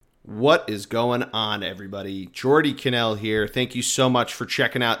What is going on, everybody? Jordy Cannell here. Thank you so much for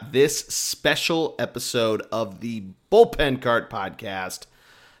checking out this special episode of the Bullpen Cart Podcast.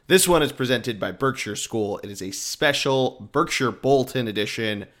 This one is presented by Berkshire School. It is a special Berkshire Bulletin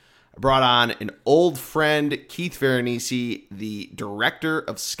edition. I brought on an old friend, Keith Veronesi, the Director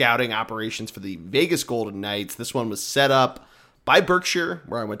of Scouting Operations for the Vegas Golden Knights. This one was set up by Berkshire,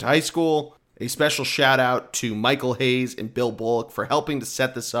 where I went to high school. A special shout out to Michael Hayes and Bill Bullock for helping to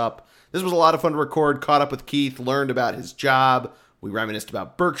set this up. This was a lot of fun to record. Caught up with Keith, learned about his job. We reminisced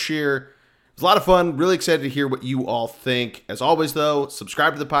about Berkshire. It was a lot of fun. Really excited to hear what you all think. As always, though,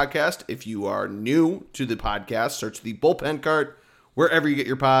 subscribe to the podcast. If you are new to the podcast, search the Bullpen Cart wherever you get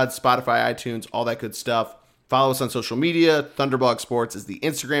your pods, Spotify, iTunes, all that good stuff. Follow us on social media. Thunderblog Sports is the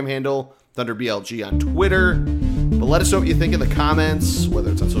Instagram handle. ThunderBLG on Twitter. But let us know what you think in the comments,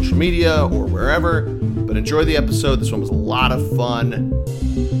 whether it's on social media or wherever. But enjoy the episode. This one was a lot of fun.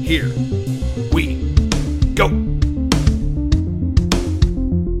 Here we go.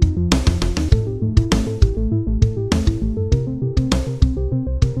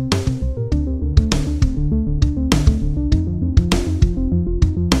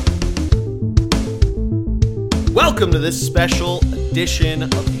 Welcome to this special edition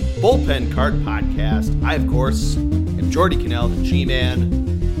of the Bullpen Cart Podcast. I, of course, am Jordy Cannell, the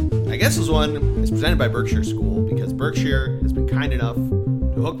G-Man. I guess this one is presented by Berkshire School because Berkshire has been kind enough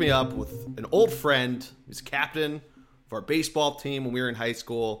to hook me up with an old friend. He's captain of our baseball team when we were in high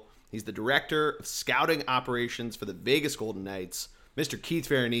school. He's the Director of Scouting Operations for the Vegas Golden Knights, Mr. Keith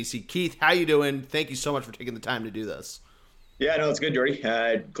Veronesi. Keith, how you doing? Thank you so much for taking the time to do this. Yeah, no, it's good, Jordy.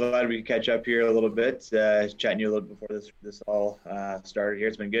 Glad we could catch up here a little bit. Chatting to you a little bit before this all started here.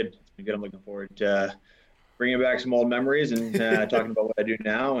 It's been good. I'm looking forward to bringing back some old memories and talking about what I do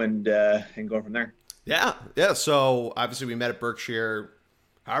now and going from there. Yeah. So obviously we met at Berkshire.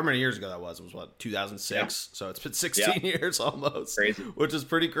 However many years ago that was. It was 2006. Yeah. So it's been 16 years almost, crazy. Which is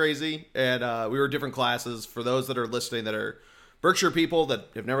pretty crazy. And we were different classes. For those that are listening that are Berkshire people that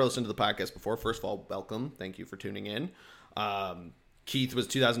have never listened to the podcast before, first of all, welcome. Thank you for tuning in. Keith was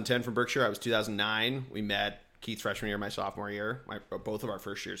 2010 from Berkshire. I was 2009. We met Keith's freshman year, my sophomore year, both of our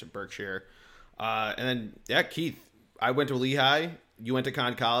first years at Berkshire. And then, Keith, I went to Lehigh. You went to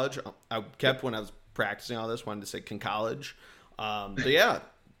Conn College. I kept when I was practicing all this, wanted to say Conn College. So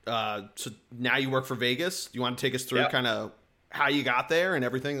now you work for Vegas. Do you want to take us through kind of how you got there and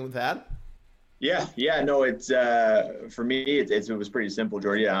everything with that? Yeah. No, it's for me, it was pretty simple,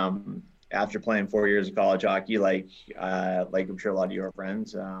 Jordy. After playing 4 years of college hockey, like I'm sure a lot of your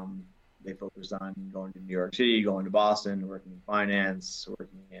friends, they focused on going to New York City, going to Boston, working in finance,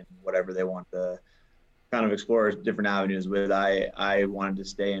 working in whatever they want to kind of explore different avenues with. I wanted to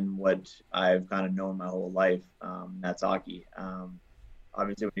stay in what I've kind of known my whole life. That's hockey.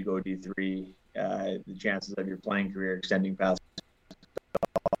 Obviously, when you go D3, the chances of your playing career extending past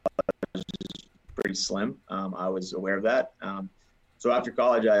is pretty slim. I was aware of that. So after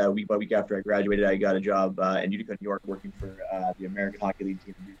college, a week after I graduated, I got a job in Utica, New York, working for the American Hockey League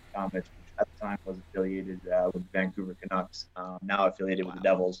team, which at the time was affiliated with Vancouver Canucks, now affiliated with the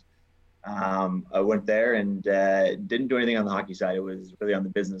Devils. I went there and didn't do anything on the hockey side. It was really on the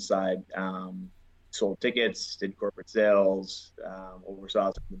business side. Sold tickets, did corporate sales, oversaw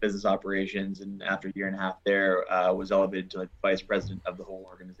some of the business operations, and after a year and a half there, was elevated to vice president of the whole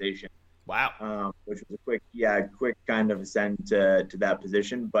organization. Wow. Which was a quick kind of ascent to that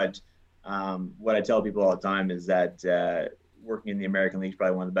position. But what I tell people all the time is that working in the American League is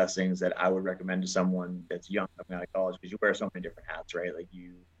probably one of the best things that I would recommend to someone that's young coming out of college, because you wear so many different hats, right? Like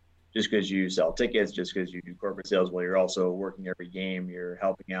just because you sell tickets, just because you do corporate sales, well, you're also working every game, you're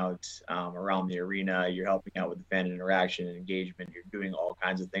helping out around the arena, you're helping out with the fan interaction and engagement, you're doing all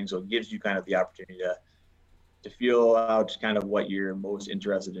kinds of things. So it gives you kind of the opportunity to feel out kind of what you're most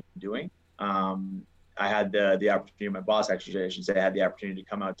interested in doing. I had the opportunity, my boss actually, I should say, had the opportunity to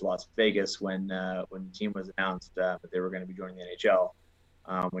come out to Las Vegas when the team was announced that they were going to be joining the NHL.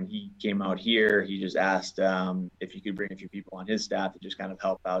 When he came out here, he just asked if he could bring a few people on his staff to just kind of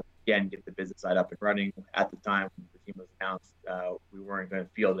help out, again, get the business side up and running. At the time when the team was announced, we weren't going to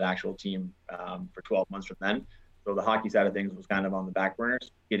field an actual team for 12 months from then. So the hockey side of things was kind of on the back burners,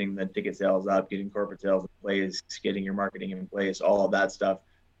 getting the ticket sales up, getting corporate sales in place, getting your marketing in place, all of that stuff.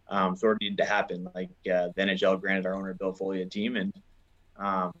 Sort of needed to happen. Like the NHL granted our owner Bill Foley a team, and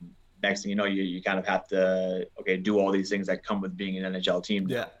next thing you know, you kind of have to do all these things that come with being an NHL team.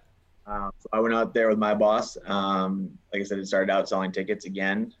 Yeah. So I went out there with my boss. Like I said, it started out selling tickets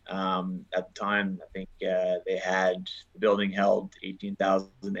again. At the time, I think they had the building held 18,000.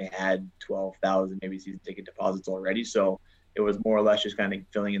 They had 12,000 maybe season ticket deposits already. So it was more or less just kind of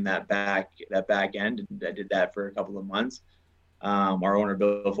filling in that back end, and I did that for a couple of months. Our owner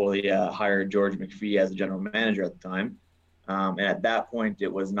Bill Foley hired George McPhee as the general manager at the time, and at that point,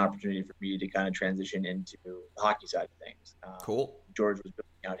 it was an opportunity for me to kind of transition into the hockey side of things. Cool. George was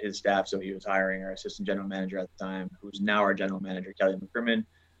building out his staff, so he was hiring our assistant general manager at the time, who's now our general manager, Kelly McCrimmon,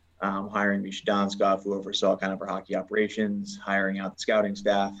 hiring Misha Donskoff, who oversaw kind of our hockey operations, hiring out the scouting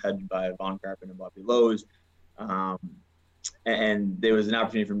staff, headed by Von Carpen and Bobby Lowe's. And there was an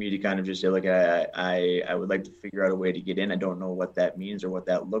opportunity for me to kind of just say, look, I would like to figure out a way to get in. I don't know what that means or what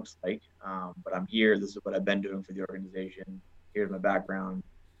that looks like, but I'm here. This is what I've been doing for the organization. Here's my background.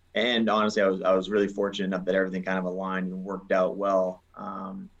 And honestly, I was really fortunate enough that everything kind of aligned and worked out well,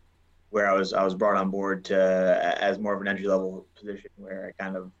 where I was brought on board as more of an entry level position, where I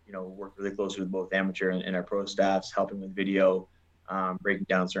kind of worked really closely with both amateur and our pro staffs, helping with video, breaking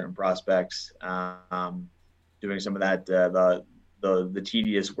down certain prospects, doing some of that the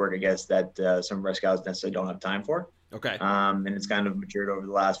tedious work, I guess, that some of our scouts necessarily don't have time for. Okay. And it's kind of matured over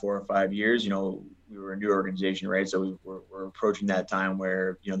the last 4 or 5 years. We were a new organization, right? So we're approaching that time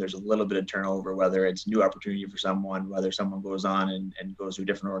where, there's a little bit of turnover, whether it's new opportunity for someone, whether someone goes on and goes to a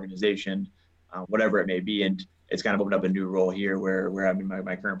different organization, whatever it may be. And it's kind of opened up a new role here where I'm in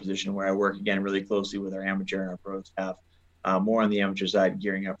my current position, where I work, again, really closely with our amateur and our pro staff, more on the amateur side,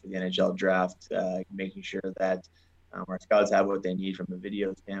 gearing up for the NHL draft, making sure that our scouts have what they need from a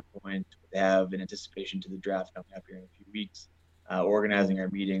video standpoint. They have an anticipation to the draft coming up here in a few weeks, organizing our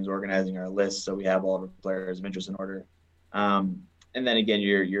meetings, organizing our lists, so we have all of our players of interest in order. And then again,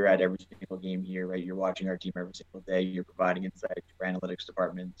 you're at every single game here, right? You're watching our team every single day. You're providing insight to our analytics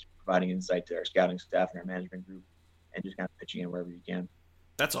department, providing insight to our scouting staff and our management group, and just kind of pitching in wherever you can.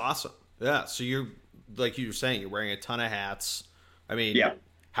 That's awesome. Yeah. So you're, like you were saying, you're wearing a ton of hats. I mean, yeah.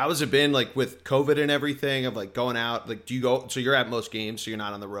 How has it been, like, with COVID and everything, of like going out? Like, do you go? So you're at most games, so you're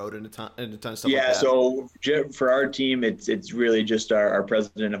not on the road and a ton of stuff. Yeah. Like that. So for our team, it's really just our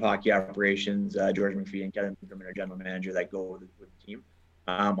president of hockey operations, George McPhee, and Kevin McCrimmon, our general manager, that go with the team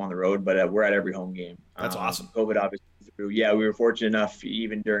on the road. But we're at every home game. That's awesome. COVID obviously through. Yeah, we were fortunate enough,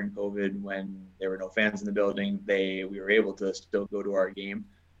 even during COVID, when there were no fans in the building, we were able to still go to our games.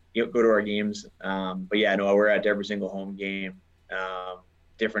 But yeah, no, we're at every single home game.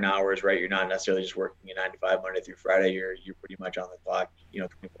 Different hours, right? You're not necessarily just working a 9 to 5 Monday through Friday. You're pretty much on the clock,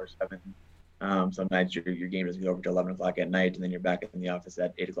 24/7. Some nights your game doesn't get over to 11 o'clock at night, and then you're back in the office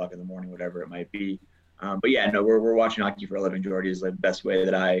at 8 o'clock in the morning, whatever it might be. But yeah, no, we're watching hockey for a living. Jordy is the best way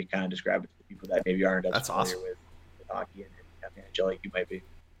that I kind of describe it to people that maybe aren't as familiar with hockey and NHL like you might be.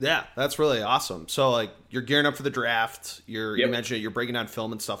 Yeah, that's really awesome. So, like, you're gearing up for the draft. You mentioned it, you're breaking down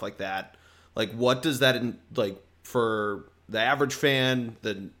film and stuff like that. Like, what does that for the average fan,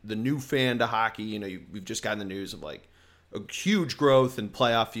 the new fan to hockey? We've just gotten the news of like a huge growth in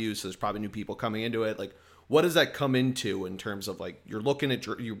playoff views. So there's probably new people coming into it. Like, what does that come into in terms of, like, you're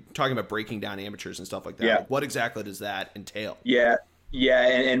talking about breaking down amateurs and stuff like that? Yeah. Like, what exactly does that entail? Yeah.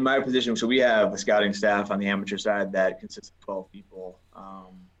 And my position, so we have a scouting staff on the amateur side that consists of 12 people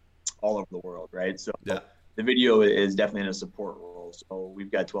all over the world, right? So the video is definitely in a support role. So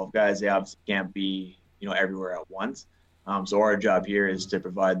we've got 12 guys. They obviously can't be, everywhere at once. So our job here is to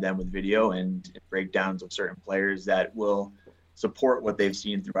provide them with video and breakdowns of certain players that will support what they've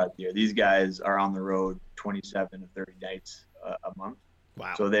seen throughout the year. These guys are on the road 27 to 30 nights a month.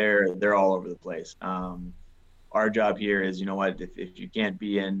 Wow. So they're all over the place. Our job here is, if you can't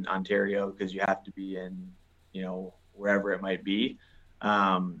be in Ontario because you have to be in, wherever it might be,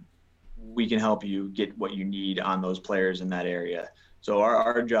 we can help you get what you need on those players in that area. So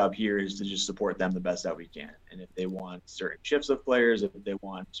our job here is to just support them the best that we can. And if they want certain shifts of players, if they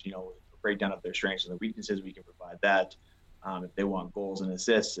want, a breakdown of their strengths and their weaknesses, we can provide that. If they want goals and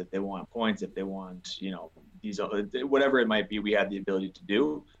assists, if they want points, if they want, whatever it might be, we have the ability to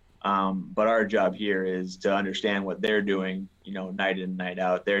do. But our job here is to understand what they're doing, night in, night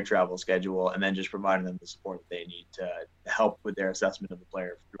out, their travel schedule, and then just providing them the support that they need to help with their assessment of the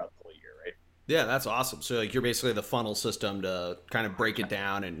player throughout the whole year, right? Yeah, that's awesome. So, like, you're basically the funnel system to kind of break it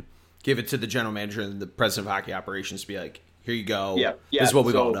down and give it to the general manager and the president of hockey operations to be like, here you go. Yeah. This is what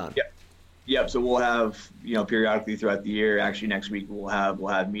we've all done. Yep. So we'll have, periodically throughout the year, actually next week, we'll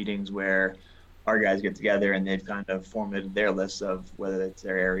have meetings where our guys get together and they've kind of formulated their lists of whether it's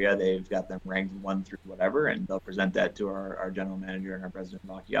their area, they've got them ranked 1 through whatever, and they'll present that to our general manager and our president of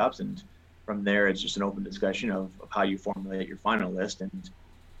hockey ops. And from there, it's just an open discussion of how you formulate your final list. And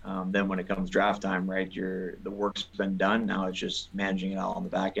then when it comes draft time, right, the work's been done. Now it's just managing it all on the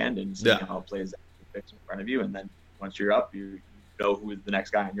back end and seeing how it plays in front of you. And then once you're up, you know who the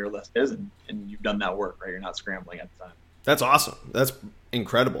next guy on your list is, and you've done that work, right? You're not scrambling at the time. That's awesome. That's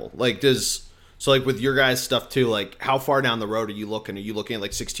incredible. Like, like with your guys' stuff too, like how far down the road are you looking? Are you looking at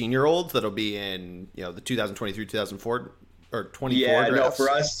like 16-year-olds that'll be in, the 2023, 2004 or 24 Yeah, drafts? no,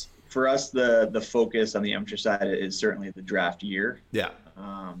 for us, the focus on the amateur side is certainly the draft year. Yeah.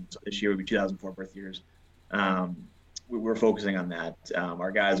 So this year would be 2004 birth years. We're focusing on that.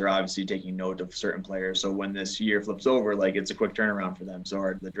 Our guys are obviously taking note of certain players. So when this year flips over, like it's a quick turnaround for them.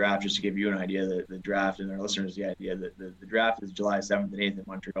 So the draft, just to give you an idea, the draft and our listeners the idea that the draft is July 7th and 8th in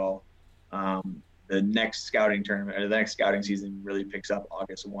Montreal. The next scouting tournament or the next scouting season really picks up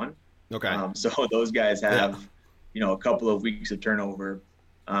August 1. Okay. So those guys have, a couple of weeks of turnover.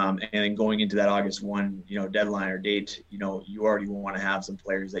 And then going into that August 1, deadline or date, you already want to have some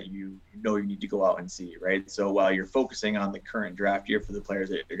players that you need to go out and see, right? So while you're focusing on the current draft year for the players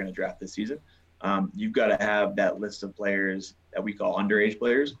that you're going to draft this season, you've got to have that list of players that we call underage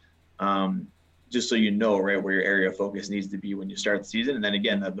players, just so you know, right, where your area of focus needs to be when you start the season. And then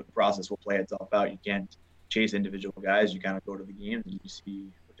again, the process will play itself out. You can't chase individual guys. You kind of go to the games and you see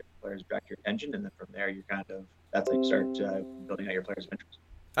which players attract your attention. And then from there, that's how you start building out your players of interest.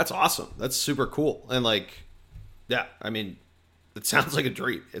 That's awesome. That's super cool. And like, yeah, I mean, it sounds like a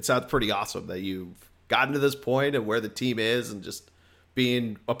dream. It sounds pretty awesome that you've gotten to this point and where the team is and just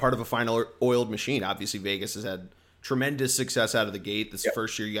being a part of a final oiled machine. Obviously, Vegas has had tremendous success out of the gate. This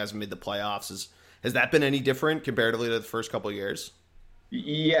first year you guys have made the playoffs. Has that been any different comparatively to the first couple of years?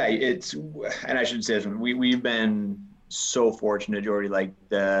 Yeah, and I should say this, we've been so fortunate, Jordy. Like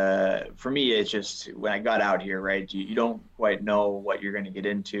for me, it's just when I got out here, right? You don't quite know what you're going to get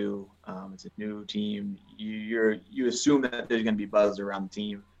into. It's a new team. You assume that there's going to be buzz around the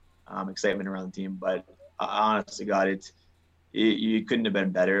team, excitement around the team. But honestly, God, you couldn't have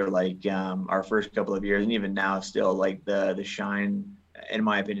been better. Like our first couple of years, and even now, still like the shine, in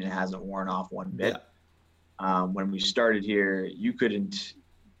my opinion, hasn't worn off one bit. Yeah. When we started here, you couldn't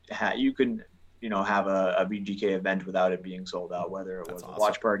have a VGK event without it being sold out, whether it was a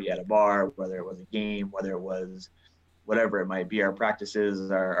watch party at a bar, whether it was a game, whether it was whatever it might be. Our practices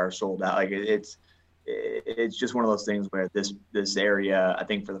are sold out. Like it's just one of those things where this area, I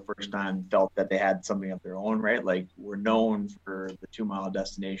think for the first time, felt that they had something of their own, right? Like we're known for the 2-mile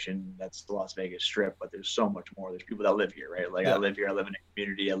destination, that's the Las Vegas Strip, but there's so much more. There's people that live here, right? Like I live here, I live in a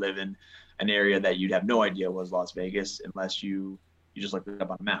community, I live in an area that you'd have no idea was Las Vegas unless you just looked it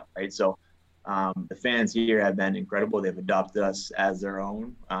up on a map, right? So the fans here have been incredible. They've adopted us as their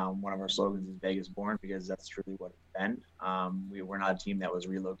own. One of our slogans is Vegas born, because that's truly what it's been. We're not a team that was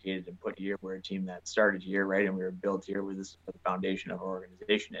relocated and put here. We're a team that started here, right? And we were built here. This is what the foundation of our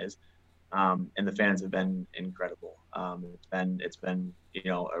organization is. And the fans have been incredible. It's been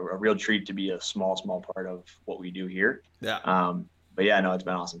a real treat to be a small part of what we do here. Yeah. But yeah, no, it's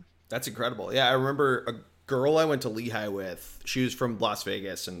been awesome. That's incredible. Yeah, I remember a girl I went to Lehigh with. She was from Las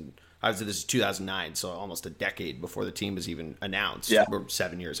Vegas, and obviously this is 2009, so almost a decade before the team was even announced. Yeah. Or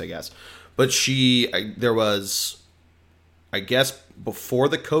 7 years, I guess. But there was, I guess, before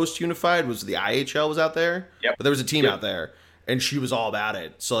the Coast Unified, was the IHL was out there. Yep. But there was a team out there, and she was all about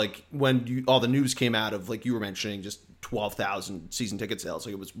it. So like when all the news came out of, like you were mentioning, just 12,000 season ticket sales,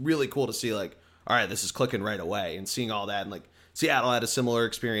 like it was really cool to see, like, all right, this is clicking right away, and seeing all that. And like Seattle had a similar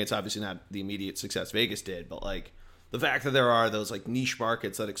experience, obviously not the immediate success Vegas did, but like the fact that there are those like niche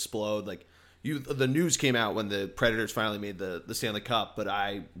markets that explode. Like the news came out when the Predators finally made the Stanley Cup, but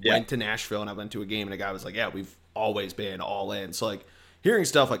I went to Nashville and I went to a game and a guy was like, yeah, we've always been all in. So like hearing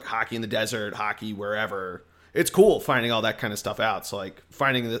stuff like hockey in the desert, hockey wherever, it's cool finding all that kind of stuff out. So like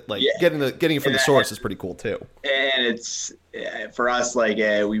finding that, like getting it from the source is pretty cool too. And it's for us, like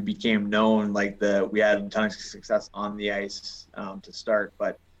we became known, like we had a ton of success on the ice to start,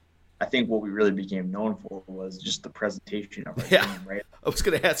 but I think what we really became known for was just the presentation of our team, right? I was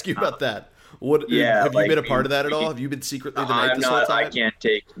going to ask you about that. Have you been a part of that at all? Have you been secretly the night this whole time?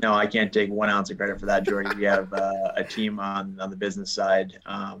 I can't take 1 ounce of credit for that, Jordy. We have a team on the business side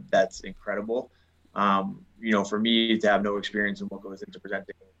that's incredible. For me to have no experience in what goes into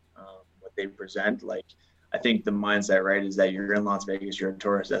presenting what they present, like I think the mindset, right, is that you're in Las Vegas, you're a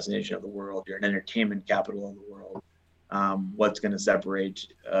tourist destination of the world, you're an entertainment capital of the world. What's going to separate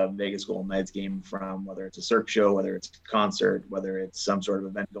Vegas Golden Knights game from whether it's a cirque show, whether it's a concert, whether it's some sort of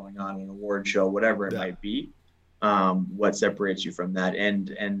event going on, an award show, whatever it might be, what separates you from that?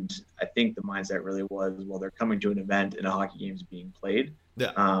 And I think the mindset really was, well, they're coming to an event and a hockey game is being played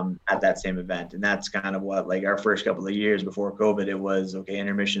at that same event. And that's kind of what, like our first couple of years before COVID, it was, okay,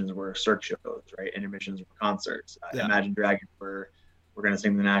 intermissions were cirque shows, right? Intermissions were concerts. Imagine Dragons we're going to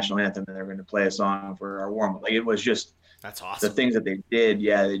sing the national anthem and they're going to play a song for our warm-up. Like it was just That's the awesome. things that they did,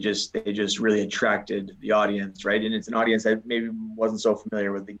 yeah, they just really attracted the audience, right? And it's an audience that maybe wasn't so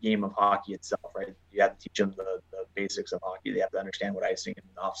familiar with the game of hockey itself, right? You have to teach them the basics of hockey. They have to understand what icing and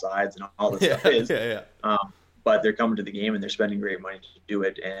offsides and all this Yeah, stuff is. yeah, yeah. But they're coming to the game and they're spending great money to do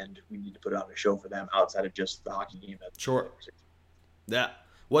it, and we need to put on a show for them outside of just the hockey game. Sure. Yeah.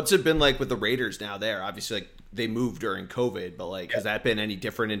 What's it been like with the Raiders now there? Obviously, like, they moved during COVID, but like, has that been any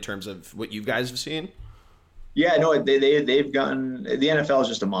different in terms of what you guys have seen? Yeah, no, they've gotten, the NFL is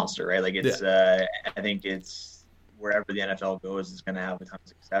just a monster, right? Like it's I think it's wherever the NFL goes is going to have a ton of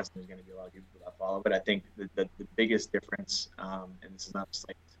success, and there's going to be a lot of people that follow. But I think the biggest difference, and this is not just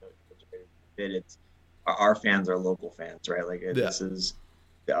like it's our fans are local fans, right? Like this is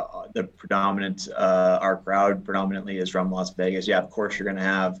the predominant, our crowd predominantly is from Las Vegas. Yeah, of course you're going to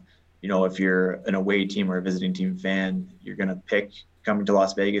have, if you're an away team or a visiting team fan, you're going to pick coming to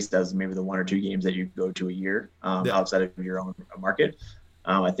Las Vegas does maybe the 1 or 2 games that you go to a year outside of your own market.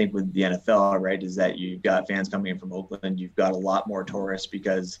 I think with the NFL, right, is that you've got fans coming in from Oakland. You've got a lot more tourists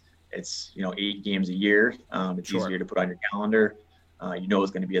because it's, 8 games a year. It's easier to put on your calendar. It's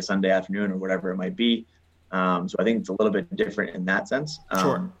going to be a Sunday afternoon or whatever it might be. So I think it's a little bit different in that sense.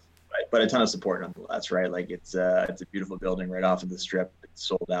 But a ton of support nonetheless, right? Like it's a beautiful building right off of the Strip. It's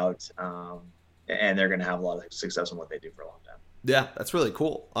sold out. And they're going to have a lot of success in what they do for a long time. Yeah, that's really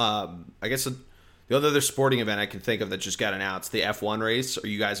cool. I guess the other sporting event I can think of that just got announced, the F1 race. Are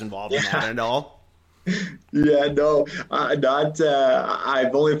you guys involved in that at all? Yeah, no, not.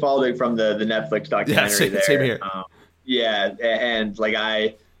 I've only followed it from the Netflix documentary. Yeah, same here. Yeah, and like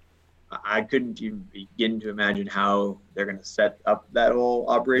I couldn't even begin to imagine how they're going to set up that whole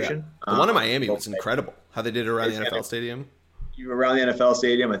operation. Yeah. The one in Miami was incredible. How they did it around the NFL stadium. Around the NFL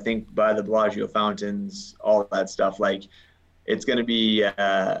stadium, I think by the Bellagio fountains, all of that stuff. Like, it's going to be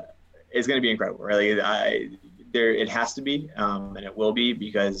incredible. Really, it has to be, and it will be,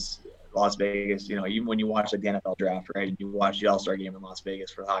 because Las Vegas. Even when you watch like the NFL draft, right? You watch the All-Star game in Las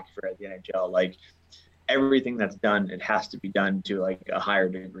Vegas for hockey for the NHL, like everything that's done, it has to be done to like a higher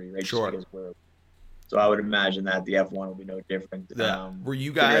degree, right? Sure. So I would imagine that the F1 will be no different. Yeah. Were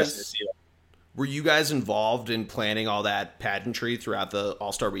you guys involved in planning all that pageantry throughout the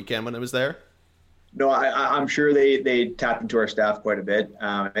All-Star weekend when it was there? No, I'm sure they tapped into our staff quite a bit.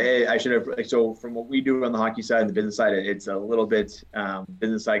 I should have. So from what we do on the hockey side and the business side, it's a little bit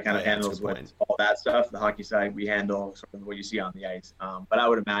business side kind of handles with all that stuff. The hockey side, we handle sort of what you see on the ice. But I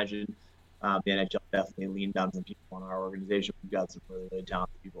would imagine the NHL definitely leaned on some people on our organization. We've got some really, really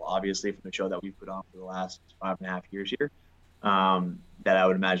talented people, obviously, from the show that we've put on for the last 5.5 years here. That I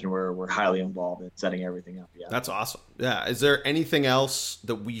would imagine we're highly involved in setting everything up. Yeah, that's awesome. Yeah, is there anything else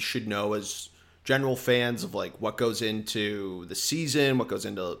that we should know as general fans of like what goes into the season, what goes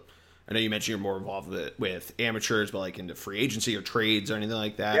into, I know you mentioned you're more involved with amateurs, but like into free agency or trades or anything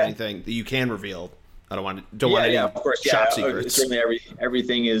like that, anything that you can reveal? I don't want any of course, shop secrets. Certainly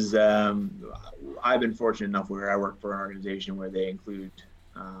everything is, I've been fortunate enough where I work for an organization where they include,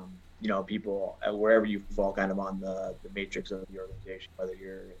 people wherever you fall kind of on the matrix of the organization, whether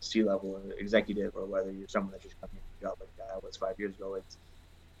you're a C-level executive or whether you're someone that just coming into the job like I was 5 years ago. It's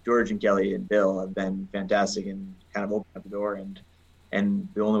George and Kelly and Bill have been fantastic and kind of opened up the door. And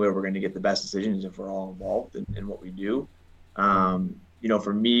the only way we're going to get the best decisions is if we're all involved in what we do.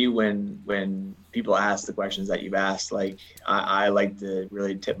 For me, when people ask the questions that you've asked, like I like to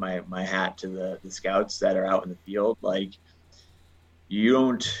really tip my hat to the scouts that are out in the field. Like,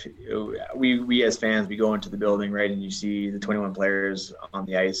 we as fans, we go into the building, right, and you see the 21 players on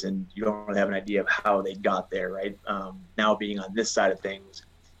the ice, and you don't really have an idea of how they got there, right? Now being on this side of things,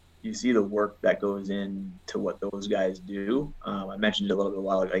 you see the work that goes into what those guys do. I mentioned it a little bit a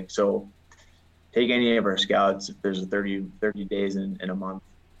while ago. Like, so take any of our scouts, if there's a 30 days in a month,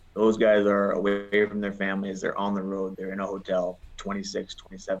 those guys are away from their families. They're on the road. They're in a hotel 26,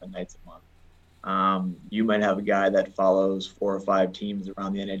 27 nights a month. You might have a guy that follows 4 or 5 teams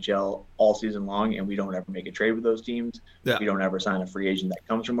around the NHL all season long, and we don't ever make a trade with those teams. Yeah. We don't ever sign a free agent that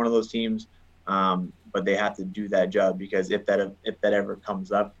comes from one of those teams. But they have to do that job, because if that ever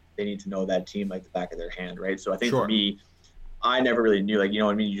comes up, they need to know that team like the back of their hand, right? So I think for me, I never really knew, like,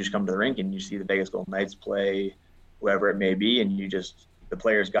 you just come to the rink and you see the Vegas Golden Knights play, whoever it may be, and the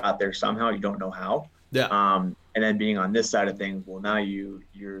players got there somehow. You don't know how. Yeah. And then being on this side of things, well, now you're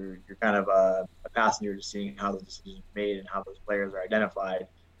kind of a passenger to seeing how those decisions are made and how those players are identified.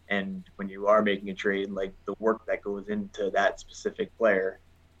 And when you are making a trade, like the work that goes into that specific player,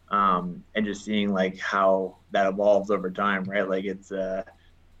 and just seeing like how that evolves over time, right? Like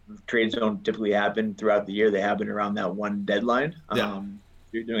trades don't typically happen throughout the year. They happen around that one deadline.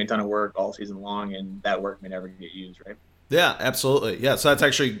 You're doing a ton of work all season long, and that work may never get used, right? Yeah, absolutely. Yeah, so that's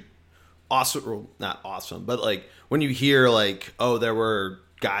actually awesome. Well, not awesome, but like when you hear like, oh, there were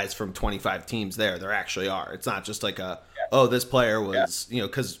guys from 25 teams there actually are. It's not just like oh, this player was,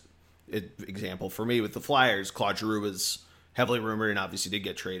 because example for me with the Flyers, Claude Giroux was heavily rumored and obviously did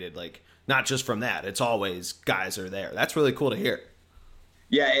get traded. Like not just from that, it's always guys are there. That's really cool to hear.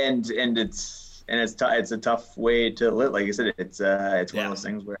 Yeah, and it's a tough way to live. Like I said, it's one of those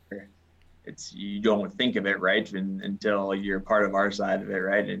things where you don't think of it right until you're part of our side of it,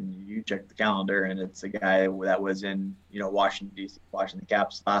 right? And you check the calendar, and it's a guy that was in Washington D.C. watching the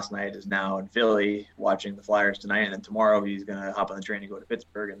Caps last night is now in Philly watching the Flyers tonight, and then tomorrow he's gonna hop on the train and go to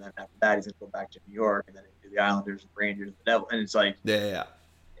Pittsburgh, and then after that he's gonna go back to New York, and then do the Islanders, the Rangers, the Devils, and it's like yeah.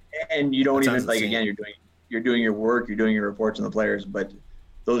 And you don't that even like insane. Again, you're doing your work, you're doing your reports on the players, but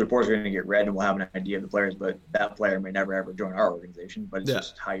those reports are going to get read and we'll have an idea of the players, but that player may never ever join our organization. But it's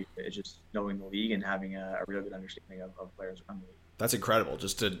just it's just knowing the league and having a real good understanding of players around the league. That's incredible.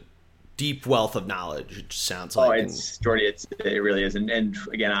 Just a deep wealth of knowledge. It just sounds like. Oh, it's Jordy. It really is. And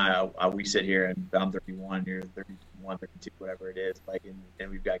again, we sit here and I'm 31, you're 31, 32, whatever it is. Like,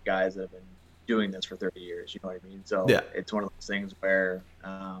 and we've got guys that have been doing this for 30 years. You know what I mean? So it's one of those things where,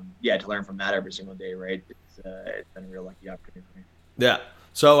 to learn from that every single day, right? It's been a real lucky opportunity for me. Yeah.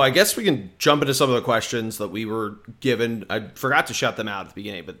 So I guess we can jump into some of the questions that we were given. I forgot to shout them out at the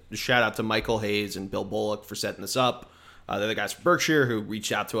beginning, but shout out to Michael Hayes and Bill Bullock for setting this up. They're the guys from Berkshire who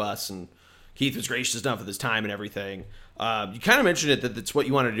reached out to us, and Keith was gracious enough with his time and everything. You kind of mentioned it that it's what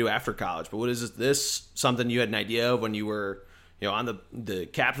you wanted to do after college, but what is this something you had an idea of when you were on the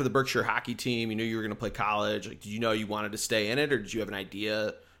captain of the Berkshire hockey team? You knew you were going to play college. Like, did you know you wanted to stay in it, or did you have an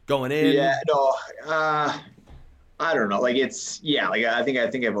idea going in? Yeah, no. I don't know. Like I think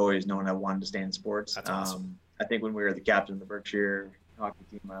I've always known I wanted to stay in sports. That's awesome. I think when we were the captain of the Berkshire hockey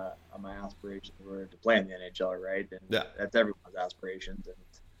team, my aspirations were to play in the NHL, right? And that's everyone's aspirations. And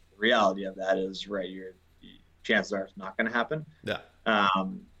the reality of that is, right, your chances are it's not going to happen. Yeah.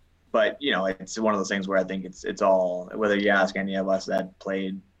 But it's one of those things where I think it's all, whether you ask any of us that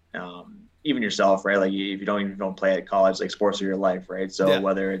played, even yourself, right? Like if you don't play at college, like sports are your life, right? So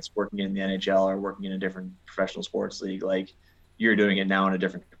whether it's working in the NHL or working in a different professional sports league, like you're doing it now in a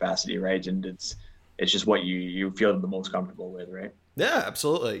different capacity, right? And it's just what you feel the most comfortable with, right? Yeah,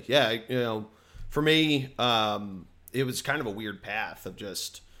 absolutely. Yeah, for me, it was kind of a weird path of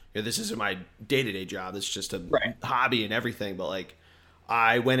just this isn't my day-to-day job. It's just a hobby and everything. But like,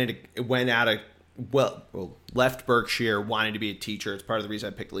 I left Berkshire wanting to be a teacher. It's part of the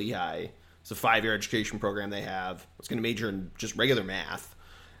reason I picked Lehigh. It's a 5-year education program they have. I was going to major in just regular math.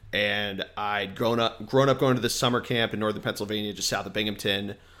 And I'd grown up going to this summer camp in northern Pennsylvania, just south of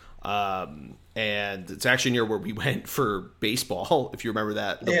Binghamton. And it's actually near where we went for baseball, if you remember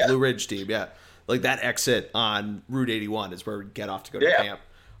that. The Blue Ridge team, yeah. Like that exit on Route 81 is where we get off to go to camp.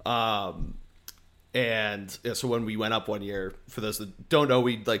 So when we went up one year, for those that don't know,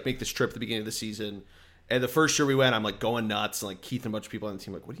 we'd like make this trip at the beginning of the season. And the first year we went, I'm like going nuts, and like Keith and a bunch of people on the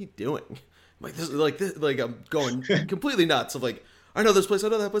team, like, what are you doing? I'm like, I'm going completely nuts. I'm like, I know this place, I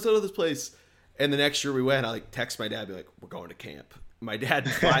know that place, I know this place. And the next year we went, I like text my dad, be like, we're going to camp. My dad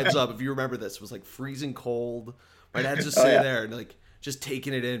drives up, if you remember this, it was like freezing cold. My dad's just sitting there and like just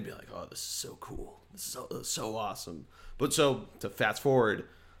taking it in and be like, oh, this is so cool. This is so awesome. But so to fast forward,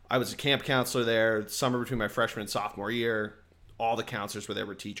 I was a camp counselor there the summer between my freshman and sophomore year. All the counselors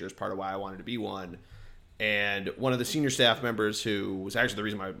were teachers, part of why I wanted to be one. And one of the senior staff members, who was actually the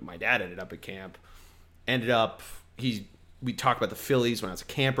reason my dad ended up at camp, we talked about the Phillies when I was a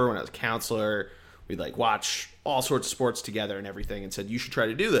camper, when I was a counselor. We'd like watch all sorts of sports together and everything, and said, you should try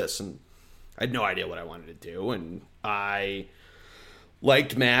to do this. And I had no idea what I wanted to do. And I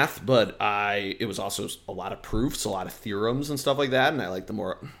liked math, but it was also a lot of proofs, a lot of theorems and stuff like that. And I liked the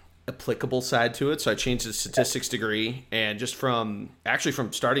more applicable side to it. So I changed the statistics degree, and just from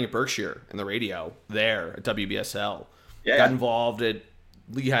starting at Berkshire and the radio there at WBSL, got involved at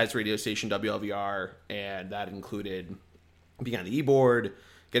Lehigh's radio station, WLVR. And that included being on the e-board,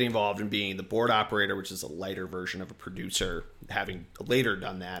 getting involved in being the board operator, which is a lighter version of a producer, having later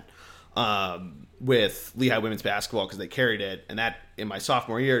done that with Lehigh women's basketball because they carried it. And that, in my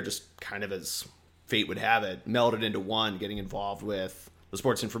sophomore year, just kind of as fate would have it, melded into one, getting involved with the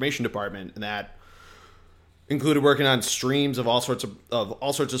sports information department. And that included working on streams of all sorts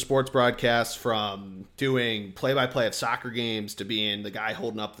of sports broadcasts, from doing play-by-play of soccer games to being the guy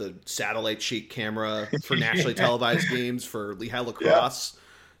holding up the satellite sheet camera for nationally televised games for Lehigh lacrosse.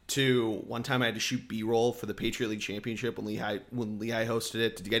 To one time I had to shoot B-roll for the Patriot League Championship when Lehigh hosted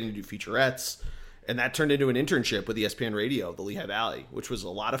it, to getting to do featurettes. And that turned into an internship with ESPN Radio, the Lehigh Valley, which was a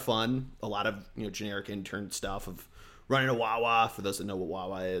lot of fun, a lot of generic intern stuff of running a Wawa, for those that know what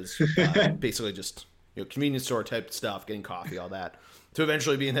Wawa is, basically just convenience store type stuff, getting coffee, all that, to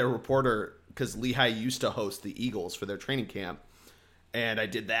eventually being their reporter, because Lehigh used to host the Eagles for their training camp. And I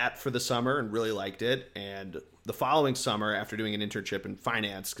did that for the summer and really liked it. And the following summer, after doing an internship in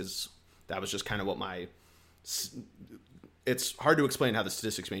finance, because that was just kind of what it's hard to explain how the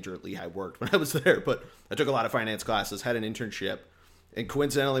statistics major at Lehigh worked when I was there, but I took a lot of finance classes, had an internship, and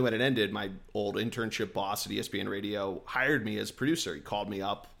coincidentally when it ended, my old internship boss at ESPN Radio hired me as producer. He called me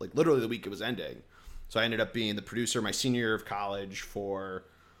up like literally the week it was ending. So I ended up being the producer my senior year of college for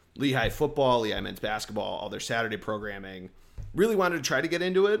Lehigh football, Lehigh men's basketball, all their Saturday programming. Really wanted to try to get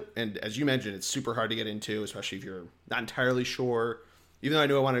into it. And as you mentioned, it's super hard to get into, especially if you're not entirely sure. Even though I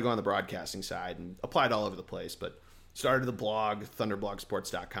knew I wanted to go on the broadcasting side and applied all over the place. But started the blog,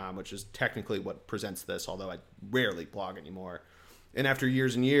 thunderblogsports.com, which is technically what presents this, although I rarely blog anymore. And after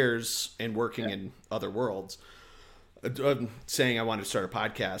years and years and working in other worlds, saying I wanted to start a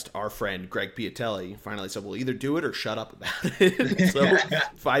podcast, our friend Greg Piatelli finally said, well, either do it or shut up about it. So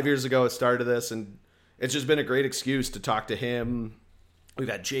 5 years ago, I started this, and it's just been a great excuse to talk to him. We've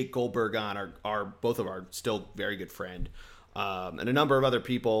had Jake Goldberg on, our both of our still very good friend, and a number of other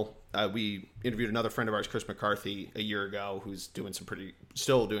people. We interviewed another friend of ours, Chris McCarthy, a year ago, who's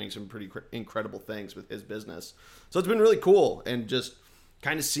still doing some pretty incredible things with his business. So it's been really cool, and just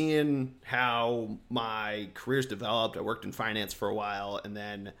kind of seeing how my career's developed. I worked in finance for a while, and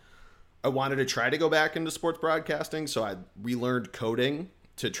then I wanted to try to go back into sports broadcasting. So I relearned coding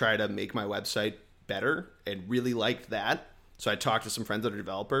to try to make my website better, and really liked that. So I talked to some friends that are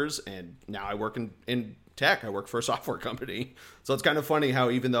developers, and now I work in tech. I work for a software company. So it's kind of funny how,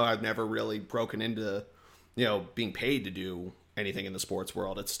 even though I've never really broken into, being paid to do anything in the sports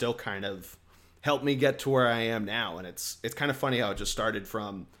world, it's still kind of helped me get to where I am now. And it's kind of funny how it just started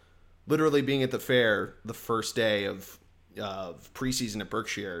from literally being at the fair the first day of preseason at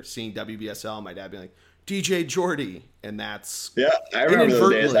Berkshire, seeing WBSL, my dad being like, DJ Jordy, and that's I remember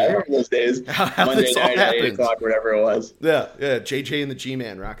those days. How Monday this all night at 8 happened. o'clock, whatever it was. Yeah, JJ and the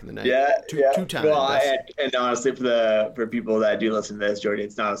G-Man rocking the night. Two times. Well, and honestly, for people that do listen to this, Jordy,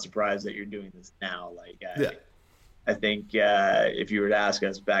 it's not a surprise that you're doing this now. I think if you were to ask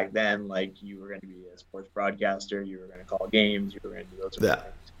us back then, like, you were going to be a sports broadcaster, you were going to call games, you were going to do those sort of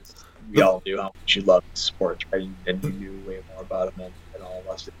things. We all knew how much you loved sports, right? And you knew way more about them than all of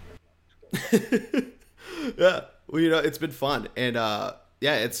us did. Yeah, well, it's been fun, and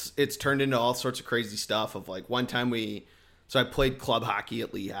it's turned into all sorts of crazy stuff. Of like, one time I played club hockey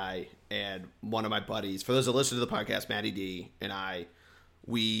at Lehigh, and one of my buddies, for those that listen to the podcast, Matty D and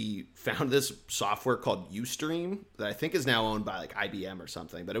we found this software called Ustream that I think is now owned by like IBM or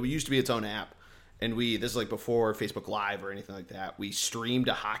something, but it used to be its own app. And this is like before Facebook Live or anything like that. We streamed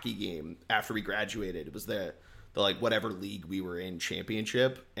a hockey game after we graduated. It was the like whatever league we were in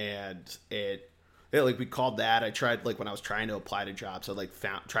championship, and we called that. I tried, like, when I was trying to apply to jobs, I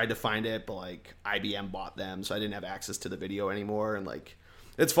tried to find it, but like IBM bought them, so I didn't have access to the video anymore. And like,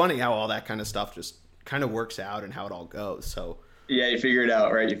 it's funny how all that kind of stuff just kind of works out and how it all goes. So yeah, you figure it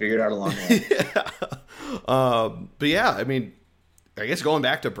out, right? You figured it out along the way. But yeah, I mean, I guess going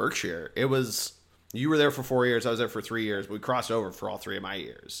back to Berkshire, you were there for 4 years, I was there for 3 years, but we crossed over for all 3 of my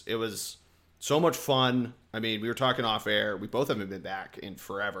years. It was so much fun. I mean, we were talking off air. We both haven't been back in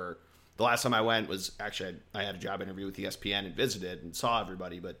forever. The last time I went was actually, I had a job interview with ESPN and visited and saw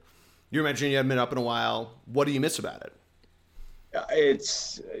everybody, but you were mentioning you hadn't been up in a while. What do you miss about it?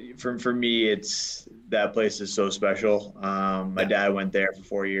 It's for me, it's that place is so special. My dad went there for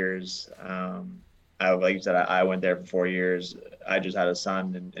 4 years. Like you said, I went there for 4 years. I just had a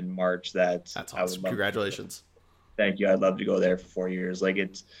son in March. That's awesome. Congratulations. Thank you. I'd love to go there for 4 years. Like,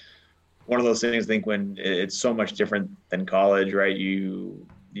 it's one of those things. I think when it's so much different than college, right? You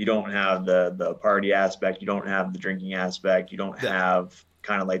don't have the party aspect. You don't have the drinking aspect. You don't have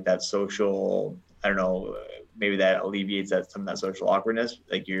kind of like that social, I don't know, maybe that alleviates some of that social awkwardness.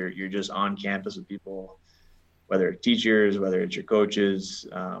 Like, you're just on campus with people, whether it's teachers, whether it's your coaches,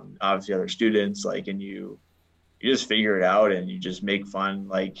 obviously other students, like, and you just figure it out and you just make fun.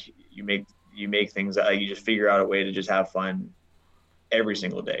 Like, you make things, like, you just figure out a way to just have fun every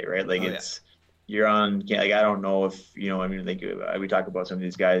single day, right? Like, you're on, like, I don't know if, I mean, like, we talk about some of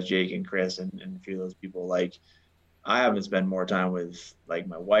these guys, Jake and Chris and a few of those people. Like, I haven't spent more time with, like,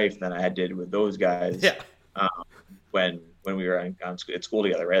 my wife than I did with those guys. Yeah. When we were at school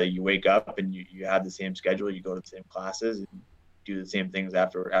together, right? Like, you wake up and you have the same schedule, you go to the same classes, and do the same things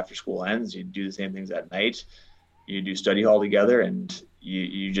after school ends, you do the same things at night, you do study hall together, and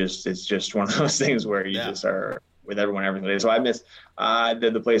you just, it's just one of those things where you just are with everyone every day. So I miss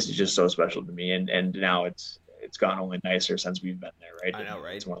the place is just so special to me, and now it's it's gotten only nicer since we've been there, right? I know,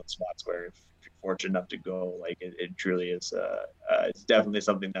 right? It's one of the spots where if you're fortunate enough to go, like it truly is. It's definitely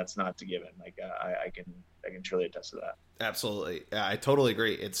something that's not to give in. Like I can truly attest to that. Absolutely, yeah, I totally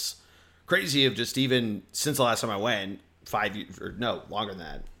agree. It's crazy of just even since the last time I went, 5 years or no longer than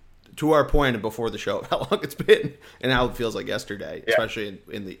that. To our point and before the show, how long it's been and how it feels like yesterday, especially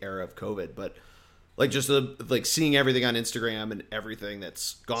in the era of COVID. But like just like seeing everything on Instagram and everything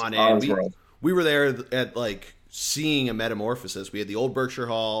that's gone in. We were there at like seeing a metamorphosis. We had the old Berkshire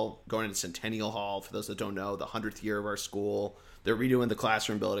Hall going into Centennial Hall. For those that don't know, the 100th year of our school. They're redoing the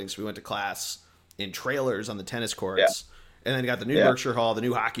classroom buildings. We went to class in trailers on the tennis courts. And then you got the new Berkshire Hall, the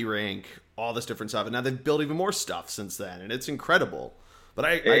new hockey rink, all this different stuff. And now they've built even more stuff since then. And it's incredible. But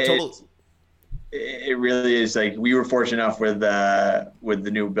I totally... It really is. Like, we were fortunate enough with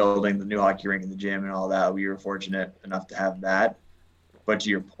the new building, the new hockey rink and the gym and all that. We were fortunate enough to have that. But to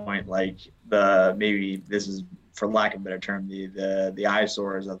your point, like maybe this is, for lack of a better term, the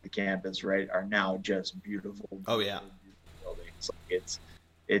eyesores of the campus, right, are now just beautiful. Oh yeah, beautiful buildings. Like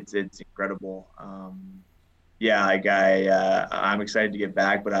it's incredible. I'm excited to get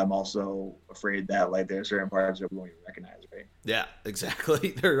back, but I'm also afraid that like there are certain parts that we won't even recognize, right? Yeah,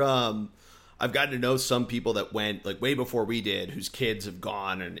 exactly. I've gotten to know some people that went like way before we did, whose kids have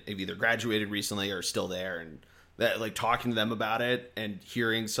gone and have either graduated recently or are still there, and that like talking to them about it and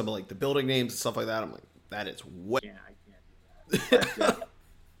hearing some of like the building names and stuff like that, I'm like, that is what. Yeah, I can't do that.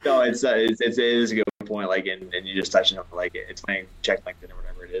 No, it is a good point. Like, and you just touched on like it's funny, check LinkedIn or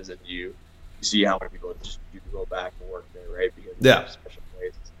whatever it is, and you see how many people just you go back and work there, right? Because it's special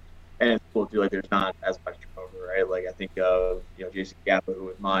places, and it's cool too. Like, there's not as much turnover, right? Like, I think of Jason Gappa, who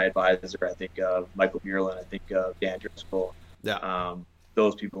was my advisor. I think of Michael Muirland. I think of Dan Driscoll. Yeah.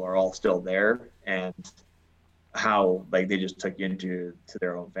 Those people are all still there, and how like they just took you into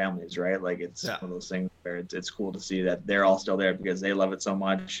their own families, right? Like it's one of those things where it's cool to see that they're all still there because they love it so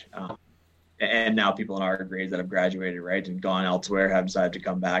much. And now people in our grades that have graduated, right, and gone elsewhere have decided to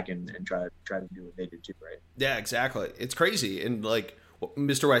come back and try to do what they did too, right? Yeah, exactly. It's crazy. And like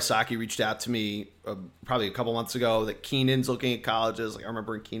Mr. Wysocki reached out to me probably a couple months ago that Keenan's looking at colleges. Like I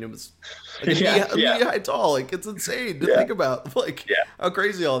remember Keenan was like media high tall. Like it's insane to think about like how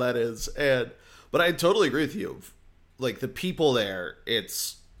crazy all that is. But I totally agree with you. Like the people there,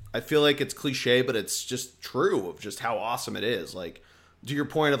 I feel like it's cliche, but it's just true of just how awesome it is. Like to your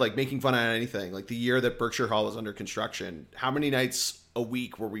point of like making fun of anything, like the year that Berkshire Hall was under construction, how many nights a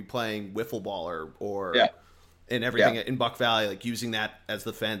week were we playing wiffle ball or and everything in Buck Valley, like using that as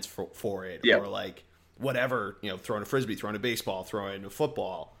the fence for it, or like whatever, throwing a frisbee, throwing a baseball, throwing a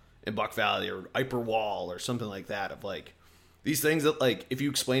football in Buck Valley or Iper Wall or something like that of like, these things that, like, if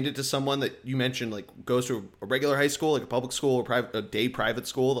you explained it to someone that you mentioned, like, goes to a regular high school, like a public school or a day private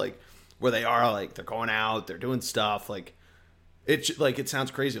school, like, where they are, like, they're going out, they're doing stuff, like, it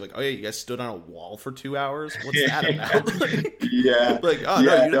sounds crazy. Like, oh, yeah, you guys stood on a wall for 2 hours? What's that about? Like, oh,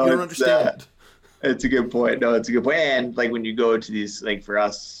 no, you don't understand. It's a good point. No, it's a good point. And, like, when you go to these, like, for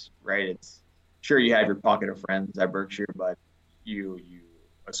us, right, it's, sure, you have your pocket of friends at Berkshire, but you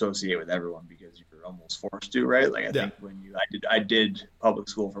associate with everyone because you're almost forced to, right? Like I think when I did public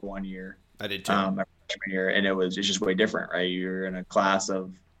school for 1 year. I did too. My freshman year, and it's just way different, right? You're in a class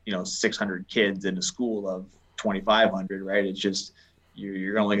of 600 kids in a school of 2,500, right? It's just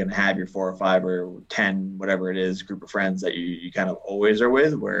you're only going to have your 4 or 5 or 10, whatever it is, group of friends that you kind of always are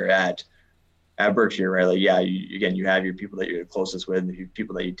with. Where at Berkshire, right? Like you have your people that you're closest with, and the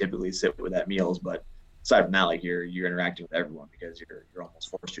people that you typically sit with at meals, but aside from that, like you're interacting with everyone because you're almost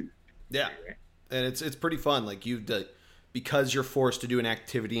forced to. Yeah, right? And it's pretty fun. Like because you're forced to do an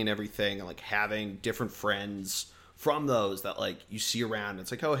activity and everything, and like having different friends from those that like you see around. It's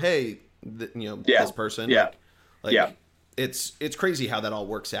like, oh hey, this person. It's crazy how that all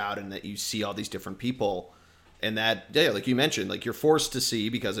works out, and that you see all these different people, and that like you mentioned, like you're forced to see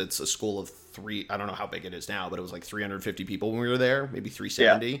because it's a school of 3. I don't know how big it is now, but it was like 350 people when we were there, maybe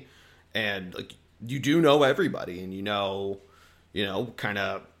 370, and like. You do know everybody, and kind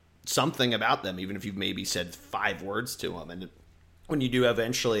of something about them, even if you've maybe said 5 words to them. And when you do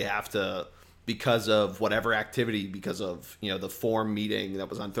eventually have to, because of whatever activity, because of, the form meeting that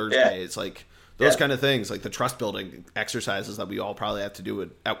was on Thursday, it's like those kind of things, like the trust building exercises that we all probably have to do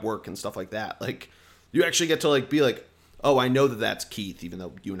at work and stuff like that. Like you actually get to like be like, oh, I know that's Keith, even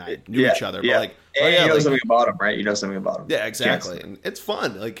though you and I knew each other. But like, something about him, right? You know something about him. Yeah, exactly. And it's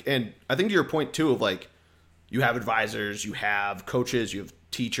fun. Like, and I think to your point too of like, you have advisors, you have coaches, you have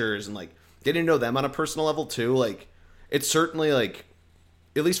teachers, and like getting to know them on a personal level too. Like, it's certainly like,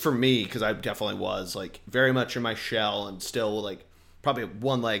 at least for me, because I definitely was like very much in my shell and still like probably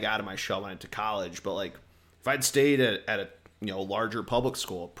one leg out of my shell when I went to college. But like if I'd stayed at a larger public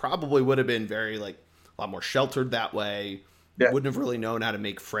school, it probably would have been very like a lot more sheltered that way. Yeah. Wouldn't have really known how to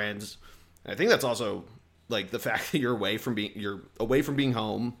make friends. And I think that's also like the fact that you're away from being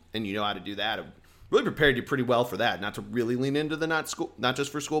home and you know how to do that. It really prepared you pretty well for that. Not to really lean into the not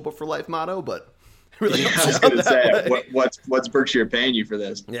just for school but for life motto, but really I was going to say, what's Berkshire paying you for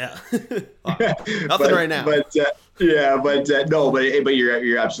this? Yeah, nothing right now. But you're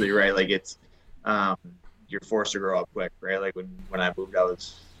absolutely right. Like it's you're forced to grow up quick, right? Like when I moved, I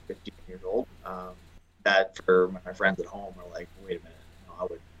was 15 years old. That for my friends at home are like, wait a minute,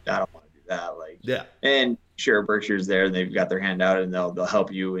 I don't want to do that. Like, yeah. And sure, Berkshire's there and they've got their hand out and they'll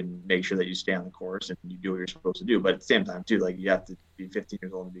help you and make sure that you stay on the course and you do what you're supposed to do. But at the same time too, like you have to be 15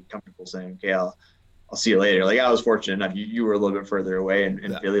 years old and be comfortable saying, okay, I'll see you later. Like I was fortunate enough, you were a little bit further away and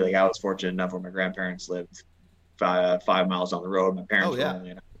yeah. Philly, like I was fortunate enough where my grandparents lived 5 miles down the road. My parents were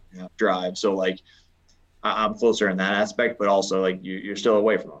only drive. So like I'm closer in that aspect, but also like you're still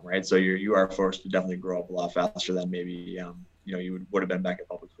away from them, right? So you are forced to definitely grow up a lot faster than maybe you would have been back at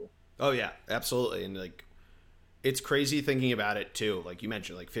public school. Oh yeah, absolutely. And like it's crazy thinking about it too. Like you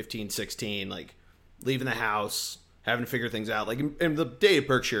mentioned, like 15, 16, like leaving the house, having to figure things out. Like and the day at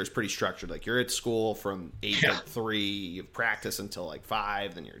Berkshire is pretty structured. Like you're at school from 8 to 3, you have practice until like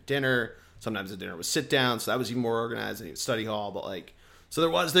 5, then you're at dinner. Sometimes the dinner was sit down, so that was even more organized than study hall. But like, so there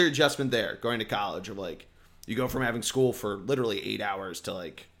was their adjustment there going to college of like, you go from having school for literally 8 hours to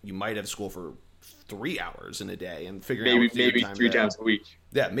like you might have school for 3 hours in a day and figuring out maybe 3 times a week.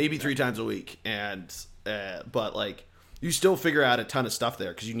 Yeah, maybe 3 times a week. And but like you still figure out a ton of stuff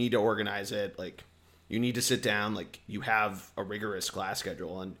there because you need to organize it. Like you need to sit down. Like you have a rigorous class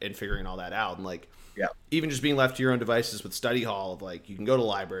schedule and figuring all that out. And like even just being left to your own devices with study hall of like you can go to the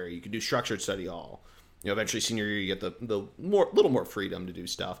library, you can do structured study hall. Eventually senior year you get the little more freedom to do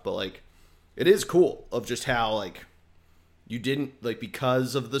stuff. But like it is cool of just how like you didn't like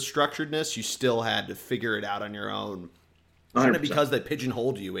because of the structuredness, you still had to figure it out on your own. Kind of because they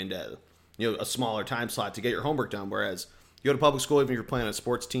pigeonholed you into a smaller time slot to get your homework done. Whereas you go to public school, even if you're playing on a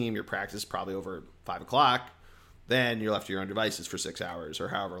sports team, your practice is probably over at 5 o'clock. Then you're left to your own devices for 6 hours or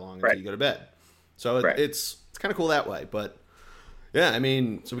however long until you go to bed. So it's kind of cool that way. But yeah, I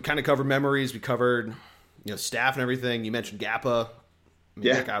mean, so we kind of covered memories. We covered staff and everything. You mentioned GAPA. I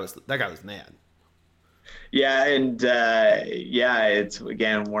mean, that guy was the man. Yeah, and it's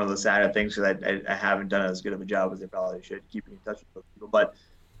again one of the sadder things because I haven't done as good of a job as I probably should keeping in touch with those people.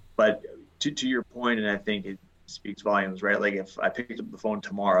 But to your point, and I think it speaks volumes, right? Like if I picked up the phone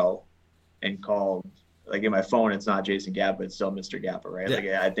tomorrow and called, like in my phone, it's not Jason Gappa, it's still Mr. Gappa, right? Yeah. Like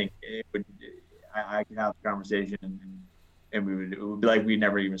I think I could have the conversation and it would be like we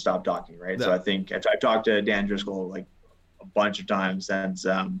never even stopped talking, right? Yeah. So I think I've talked to Dan Driscoll like a bunch of times since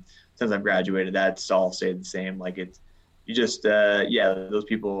I've graduated. That's all stayed the same. Like you just those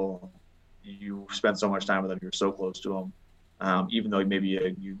people, you spend so much time with them, you're so close to them. Even though maybe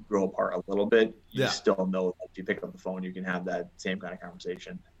you grow apart a little bit, you still know that if you pick up the phone, you can have that same kind of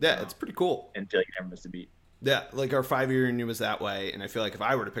conversation. Yeah, it's pretty cool. And feel like you never missed a beat. Yeah, like our 5-year reunion was that way, and I feel like if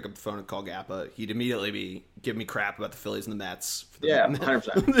I were to pick up the phone and call Gappa, he'd immediately be giving me crap about the Phillies and the Mets.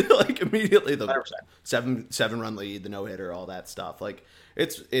 100%. Like immediately the 100%. seven run lead, the no hitter, all that stuff. Like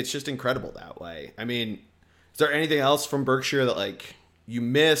it's just incredible that way. I mean, is there anything else from Berkshire that like you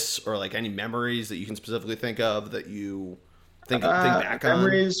miss, or like any memories that you can specifically think of that you think back on?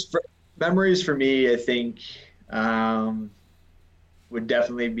 Memories for me, I think. Would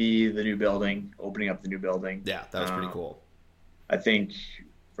definitely be the new building, opening up the new building. Yeah, that was pretty cool. I think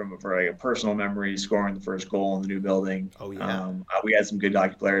for like a personal memory, scoring the first goal in the new building. Oh yeah. We had some good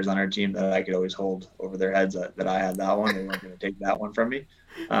hockey players on our team that I could always hold over their heads that I had that one. They weren't going to take that one from me.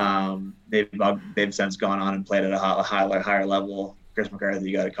 They've since gone on and played at a higher level. Chris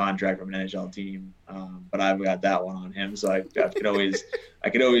McCarthy got a contract from an NHL team, but I've got that one on him, so I could always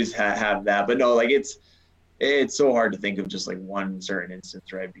have that. But no, like it's so hard to think of just like one certain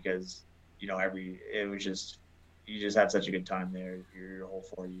instance, right? Because you just had such a good time there your whole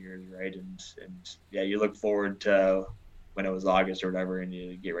 4 years, right? And yeah, you look forward to when it was August or whatever, and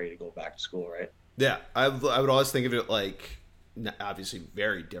you get ready to go back to school, right? Yeah, I would always think of it like obviously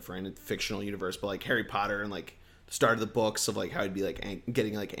very different fictional universe, but like Harry Potter and like the start of the books of like how he'd be like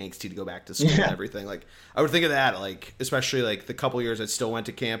getting like angsty to go back to school and everything. Like I would think of that, like especially like the couple years I still went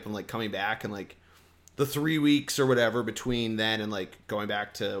to camp and like coming back and like the 3 weeks or whatever between then and like going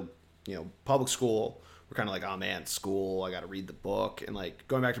back to public school, we're kind of like, oh man, school, I got to read the book. And like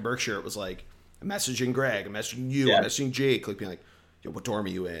going back to Berkshire, it was like I'm messaging Greg, I'm messaging you, I'm messaging Jake, like being like, yo, what dorm are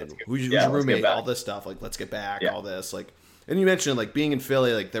you in? Who's your roommate? All this stuff, like let's get back, all this. Like and you mentioned like being in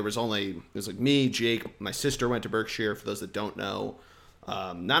Philly, like it was like me, Jake, my sister went to Berkshire. For those that don't know,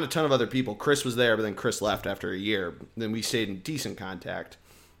 not a ton of other people. Chris was there, but then Chris left after a year. Then we stayed in decent contact,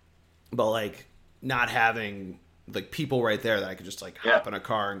 but like not having like people right there that I could just like hop in a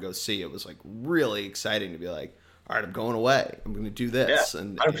car and go see. It was like really exciting to be like, all right, I'm going away. I'm going to do this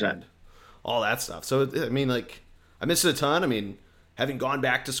and all that stuff. So I mean, like I miss it a ton. I mean, having gone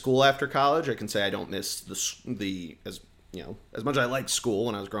back to school after college, I can say I don't miss the as much as I liked school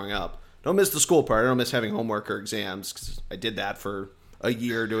when I was growing up. Don't miss the school part. I don't miss having homework or exams because I did that for a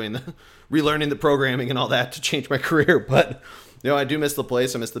year doing relearning the programming and all that to change my career. But I do miss the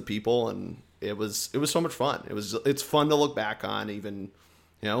place. I miss the people, and it was so much fun. It's fun to look back on, even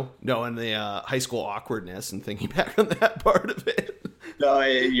knowing the high school awkwardness and thinking back on that part of it.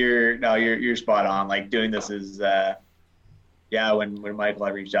 You're spot on. Like doing this is when Michael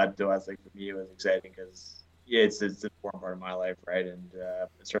had reached out to us, like for me it was exciting because it's an important part of my life, right? And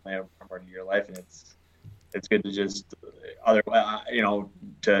it's certainly an important part of your life, and it's good to just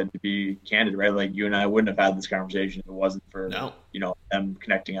to be candid, right? Like you and I wouldn't have had this conversation if it wasn't for them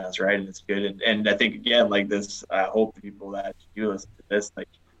connecting us, right? And it's good. And I think again, like this, I hope the people that do listen to this, like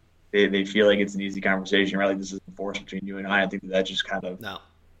they feel like it's an easy conversation, right? Like this isn't forced between you and I. I think that just kind of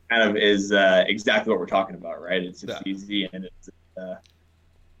is exactly what we're talking about, right? It's easy, and it's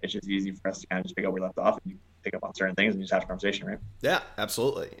just easy for us to kind of just pick up where we left off and pick up on certain things and just have a conversation, right? Yeah,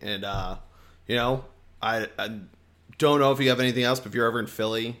 absolutely. And I don't know if you have anything else, but if you're ever in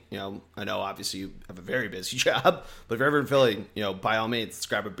Philly, I know obviously you have a very busy job, but if you're ever in Philly, by all means, let's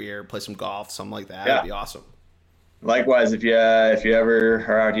grab a beer, play some golf, something like that. It'd be awesome. Likewise, if you ever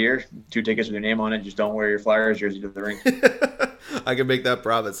are out here, 2 tickets with your name on it, just don't wear your Flyers jersey to the rink. I can make that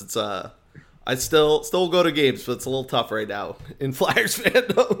promise. It's I still go to games, but it's a little tough right now in Flyers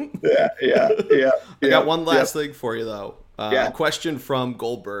fandom. Yeah. I got one last thing for you though. Question from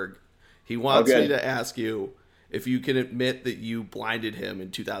Goldberg. He wants me to ask you if you can admit that you blinded him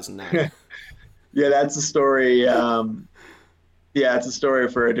in 2009. Yeah, that's a story. It's a story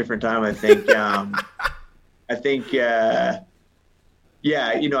for a different time, I think. I can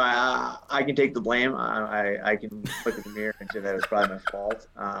take the blame. I can look at the mirror and say that it was probably my fault.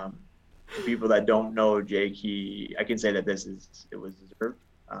 For people that don't know Jake, I can say that it was deserved.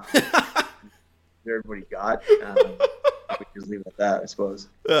 Deserved what he got. We just leave it at that, I suppose.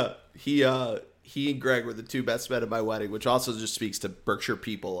 He and Greg were the 2 best men at my wedding, which also just speaks to Berkshire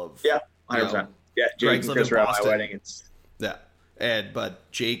people of 100%. Yeah, Jake Greg's and Chris were at my wedding.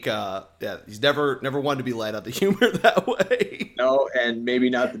 But Jake, he's never wanted to be light on the humor that way. No, and maybe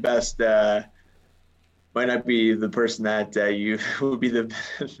not the best. Might not be the person that you would be the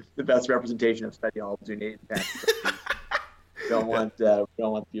best representation of study hall between 8 and 10. Don't want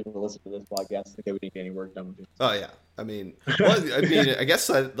people to listen to this podcast and think that we didn't get any work done. Oh yeah, I mean, I guess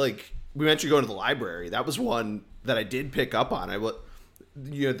we mentioned going to the library. That was one that I did pick up on.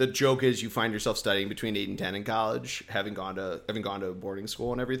 The joke is you find yourself studying between 8 and 10 in college, having gone to boarding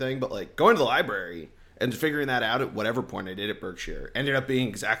school and everything. But like going to the library and figuring that out at whatever point I did at Berkshire ended up being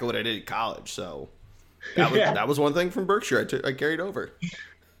exactly what I did at college. So that was one thing from Berkshire I carried over.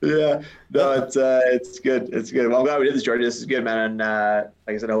 Yeah, no, it's good. It's good. Well, I'm glad we did this, Jordy. This is good, man. And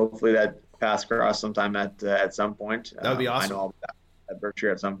like I said, hopefully that paths cross sometime at some point. That would be awesome. I know I'll be at Berkshire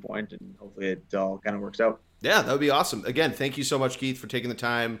at some point, and hopefully it all kind of works out. Yeah, that would be awesome. Again, thank you so much, Keith, for taking the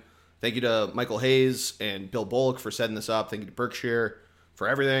time. Thank you to Michael Hayes and Bill Bullock for setting this up. Thank you to Berkshire for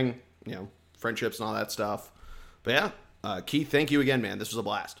everything, friendships and all that stuff. But yeah, Keith, thank you again, man. This was a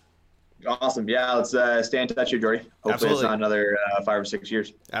blast. Awesome. Yeah, let's stay in touch here, Jordy. Hopefully Absolutely. It's not another 5 or 6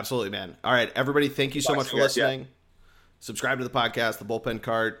 years. Absolutely, man. All right, everybody, thank you so much for listening. Yeah. Subscribe to the podcast, The Bullpen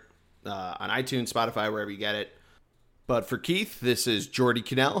Cart, on iTunes, Spotify, wherever you get it. But for Keith, this is Jordy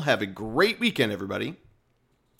Cannell. Have a great weekend, everybody.